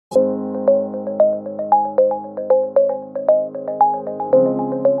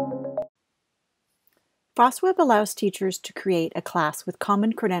FOSSweb allows teachers to create a class with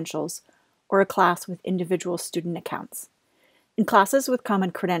common credentials or a class with individual student accounts. In classes with common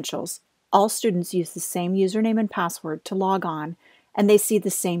credentials, all students use the same username and password to log on, and they see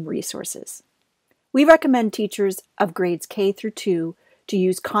the same resources. We recommend teachers of grades K through 2 to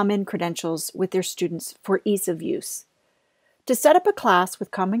use common credentials with their students for ease of use. To set up a class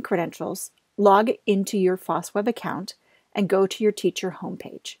with common credentials, log into your FOSSweb account and go to your teacher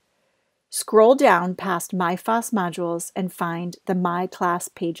homepage. Scroll down past My FOSS Modules and find the My Class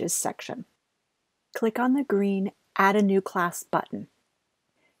Pages section. Click on the green Add a New Class button.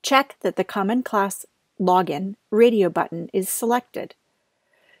 Check that the Common Class Login radio button is selected.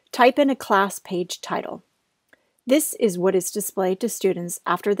 Type in a class page title. This is what is displayed to students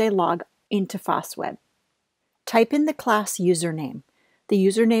after they log into FOSSweb. Type in the class username. The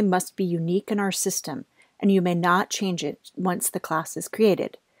username must be unique in our system, and you may not change it once the class is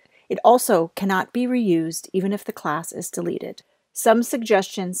created. It also cannot be reused even if the class is deleted. Some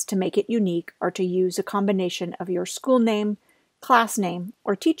suggestions to make it unique are to use a combination of your school name, class name,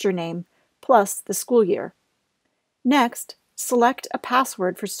 or teacher name, plus the school year. Next, select a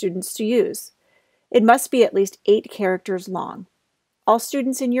password for students to use. It must be at least 8 characters long. All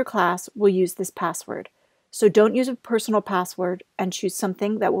students in your class will use this password, so don't use a personal password and choose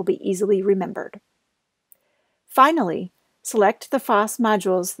something that will be easily remembered. Finally, select the FOSS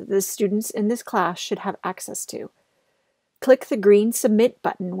modules that the students in this class should have access to. Click the green Submit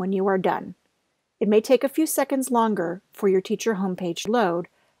button when you are done. It may take a few seconds longer for your teacher homepage to load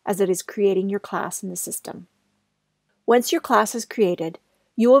as it is creating your class in the system. Once your class is created,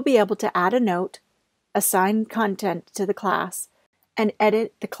 you will be able to add a note, assign content to the class, and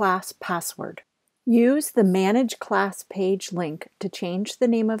edit the class password. Use the Manage Class Page link to change the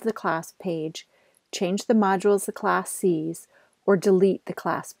name of the class page, change the modules the class sees, or delete the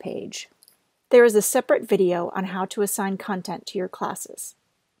class page. There is a separate video on how to assign content to your classes.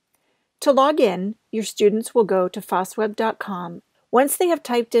 To log in, your students will go to FOSSweb.com. Once they have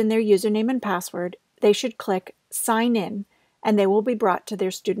typed in their username and password, they should click Sign In, and they will be brought to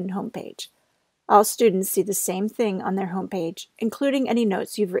their student homepage. All students see the same thing on their homepage, including any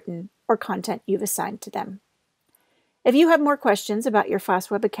notes you've written or content you've assigned to them. If you have more questions about your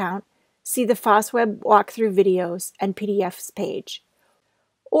FOSSweb account, see the FOSSweb walkthrough videos and PDFs page,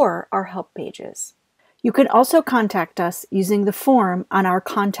 or our help pages. You can also contact us using the form on our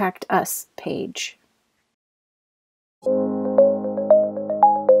Contact Us page.